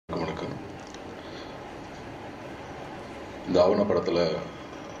இந்த ஆவண படத்தில்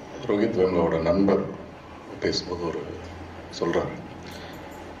ரோஹித் வேமுலோட நண்பர் பேசும்போது ஒரு சொல்கிறாரு,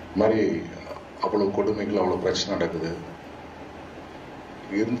 இது மாதிரி அவ்வளோ கொடுமைகள், அவ்வளோ பிரச்சனை நடக்குது,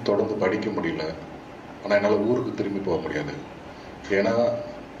 இருந்து தொடர்ந்து படிக்க முடியல, ஆனால் என்னால் ஊருக்கு திரும்பி போக முடியாது, ஏன்னா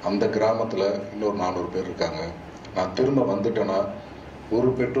அந்த கிராமத்தில் இன்னொரு 400 பேர் இருக்காங்க, நான் திரும்ப வந்துட்டேன்னா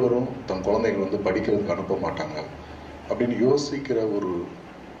ஒரு பெற்றோரும் தன் குழந்தைகள் வந்து படிக்கிறதுக்கு அனுப்ப மாட்டாங்க அப்படின்னு யோசிக்கிற ஒரு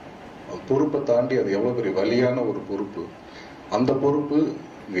பொறுப்பை தாண்டி அது எவ்வளோ பெரிய வலியான ஒரு பொறுப்பு. அந்த பொறுப்பு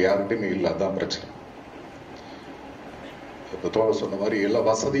இங்கே யார்கிட்டையுமே இல்லை. அதுதான் பிரச்சனை. இப்போ தோழர் சொன்ன மாதிரி எல்லாம்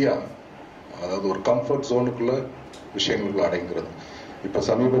வசதியாக, அதாவது ஒரு கம்ஃபர்ட் ஜோனுக்குள்ள விஷயங்களுக்குள்ள அடைங்கிறது. இப்போ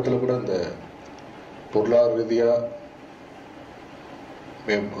சமீபத்தில் கூட இந்த பொருளாதார ரீதியாக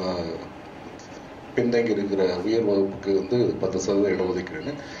பின்தங்கி இருக்கிற உயர் வகுப்புக்கு வந்து 10%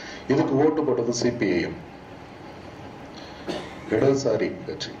 இடஒதுக்கீடுன்னு இதுக்கு ஓட்டு போட்டது சிபிஐஎம், இடதுசாரி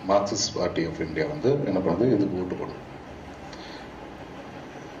கட்சி, மார்க்சிஸ்ட் பார்ட்டி ஆஃப் இந்தியா வந்து என்ன பண்ணுது, இதுக்கு ஓட்டு போடுது.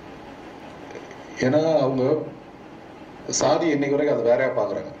 ஏன்னா அவங்க சாதி இன்னைக்கு வரைக்கும் அதை வேறையா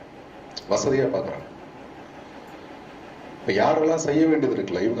பாக்குறாங்க, வசதியா பாக்குறாங்க. இப்ப யாரெல்லாம் செய்ய வேண்டியது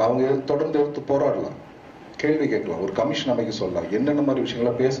இருக்குல்ல, இவங்க அவங்க தொடர்ந்து எடுத்து போராடலாம், கேள்வி கேட்கலாம், ஒரு கமிஷன் அமைக்க சொல்லலாம், என்னென்ன மாதிரி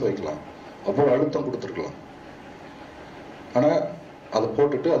விஷயங்கள பேச வைக்கலாம், அவ்வளவு அழுத்தம் கொடுத்துருக்கலாம். ஆனா அதை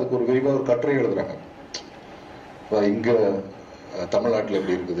போட்டுட்டு அதுக்கு ஒரு விரிவாக ஒரு கட்டுரை எழுதுறாங்க. இங்க தமிழ்நாட்டில்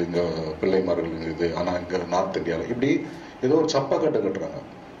எப்படி இருக்குது, இங்க பிள்ளைமார்கள் இருக்குது, ஆனா இங்க நார்த் இந்தியாவில் இப்படி ஏதோ ஒரு சப்பக்கட்டை கட்டுறாங்க.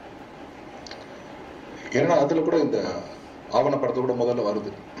 ஏன்னா அதுல கூட இந்த ஆவண படத்தை கூட முதல்ல வருது.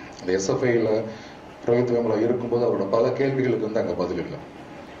 இந்த எஸ்எஃப்ஐல ரோஹித் வேமுலா இருக்கும்போது அவரோட பல கேள்விகளுக்கு வந்து அங்க பதில் இல்லை,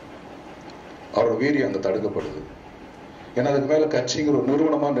 அவரோட வீரியம் அங்க தடுக்கப்படுது. ஏன்னா அதுக்கு மேல கட்சிங்கிற ஒரு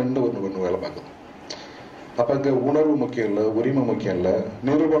நிறுவனமா நின்று ஒன்று வேலை பார்க்குது. அப்ப இங்க உணர்வு முக்கியம் இல்லை, உரிமை முக்கியம் இல்லை,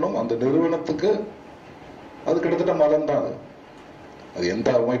 நிறுவனம், அந்த நிறுவனத்துக்கு அது கிட்டத்தட்ட மதம் தான். அது எந்த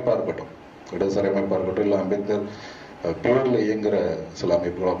அமைப்பா இருக்கட்டும், இடதுசாரி அமைப்பா இருக்கட்டும், இல்லை அம்பேத்கர் பேர்ல இயங்குற சில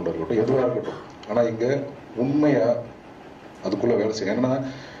அமைப்புகளாக கூட இருக்கட்டும், எதுவாக இருக்கட்டும். ஆனா இங்க உண்மையா அதுக்குள்ள வேலை செய்யும். ஏன்னா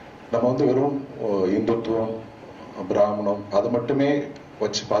நம்ம வந்து வெறும் இந்துத்துவம், பிராமணம் அது மட்டுமே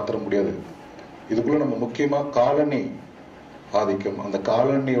வச்சு பார்த்துட முடியாது. இதுக்குள்ள நம்ம முக்கியமா காலனி ஆதிக்கம், அந்த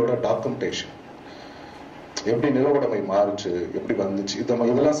காலனியோட டாக்குமெண்டேஷன், எப்படி நிலவுடைமை மாறுச்சு, எப்படி வந்துச்சு,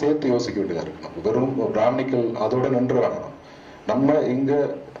 இதெல்லாம் சேர்த்து யோசிக்க வேண்டியதா இருக்கு. நம்ம வெறும் பிராமணிக்கல் அதோட நின்று வேணாம். நம்ம இங்க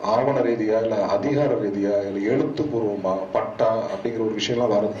ஆவண ரீதியா, இல்ல அதிகார ரீதியா, இல்ல எழுத்துப்பூர்வமா, பட்டா அப்படிங்கிற ஒரு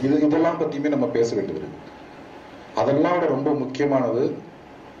விஷயம்லாம் வருது. இதெல்லாம் பத்தியுமே நம்ம பேச வேண்டியது இருக்கு. அதெல்லாம் விட ரொம்ப முக்கியமானது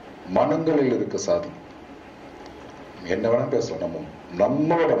மனங்களில் இருக்க சாதி. என்ன வேணா பேசலாம்,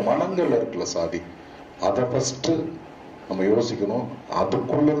 நம்மளோட மனங்கள்ல இருக்குல்ல சாதி, அதை ஃபர்ஸ்ட் நம்ம யோசிக்கணும்.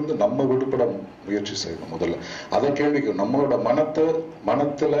 அதுக்குள்ள இருந்து நம்ம விடுபட முயற்சி செய்யணும். முதல்ல அதை கேள்விக்கணும். நம்மளோட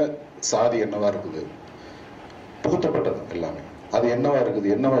மனத்துல சாதி என்னவா இருக்குது, புகுத்தப்பட்டது எல்லாமே, அது என்னவா இருக்குது,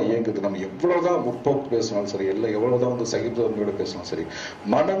 என்னவா இயங்குது. நம்ம எவ்வளவுதான் முற்போக்கு பேசினாலும் சரி, இல்லை எவ்வளவுதான் வந்து சகிப்புத்தன்மையோட பேசினாலும் சரி,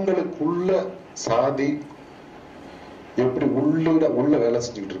 மனங்களுக்குள்ள சாதி எப்படி உள்ள வேலை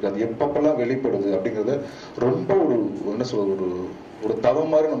செஞ்சுக்கிட்டு இருக்கு, அது எப்பப்பெல்லாம் வெளிப்படுது அப்படிங்கறத ரொம்ப ஒரு என்ன சொல்ற ஒரு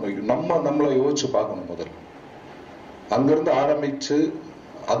தவம் மாதிரி நம்மளை யோசிச்சு பார்க்கணும். முதல்ல அங்கிருந்து ஆரம்பிச்சு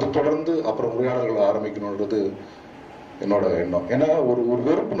அது தொடர்ந்து அப்புறம் உரையாடல்களை ஆரம்பிக்கணும்ன்றது என்னோட எண்ணம். ஏன்னா ஒரு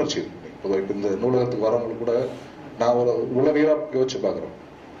வெறுப்புணர்ச்சி இருக்கு. இப்போ இந்த நூலகத்துக்கு வரவங்களுக்கு கூட நான் ஒரு உளவியலா யோசிச்சு பார்க்குறேன்.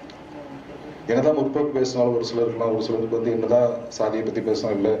 என்னதான் முற்போக்கு பேசினாலும் ஒரு சிலருக்குலாம், ஒரு சிலருக்கு வந்து என்னதான் சாதியை பத்தி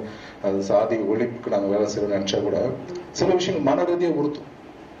பேசணும், இல்லை அது சாதி ஒழிப்புக்கு நாங்கள் வேலை செய்யணும்னு நினைச்சா கூட சில விஷயங்கள் மன ரீதியாக உறுத்தும்.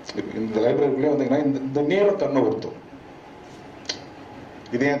 இந்த லைப்ரரிக்குள்ளே வந்தீங்கன்னா இந்த நீளம் தன்னை உறுத்தும்.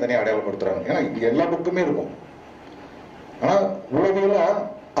 இதையே தனியாக அடையாளப்படுத்துறாங்க. ஏன்னா இது எல்லா புக்குமே இருக்கும். ஆனா உளவியலா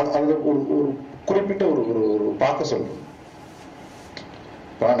அது ஒரு குறிப்பிட்ட ஒரு பார்க்க சொல்றது.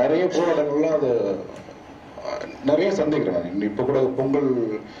 நிறைய போராட்டங்கள்லாம் அதை நிறைய சந்திக்கிறேன். இப்ப கூட பொங்கல்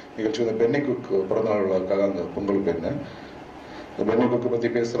நிகழ்ச்சி, இந்த பென்னி குக் பிறந்தநாள் விழாக்காக அந்த பொங்கல் பெண்ணு, இந்த பென்னி குக்கை பத்தி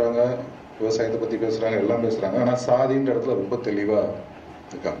பேசுறாங்க, விவசாயத்தை பத்தி பேசுறாங்க, எல்லாம் பேசுறாங்க. ஆனா சாதின்ற இடத்துல ரொம்ப தெளிவா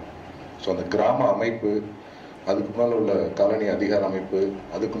இருக்காங்க. ஸோ அந்த கிராம அமைப்பு, அதுக்கு முன்னால் உள்ள காலனி அதிகார அமைப்பு,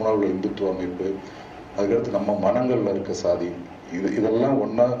 அதுக்கு முன்னால் உள்ள இந்துத்துவ அமைப்பு, அதுக்கடுத்து நம்ம மனங்கள்ல இருக்க சாதி, இதெல்லாம்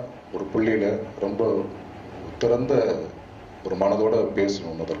ஒன்னா ஒரு புள்ளியில ரொம்ப திறந்த ஒரு மனதோட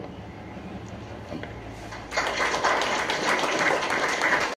பேசணும் முதல்ல.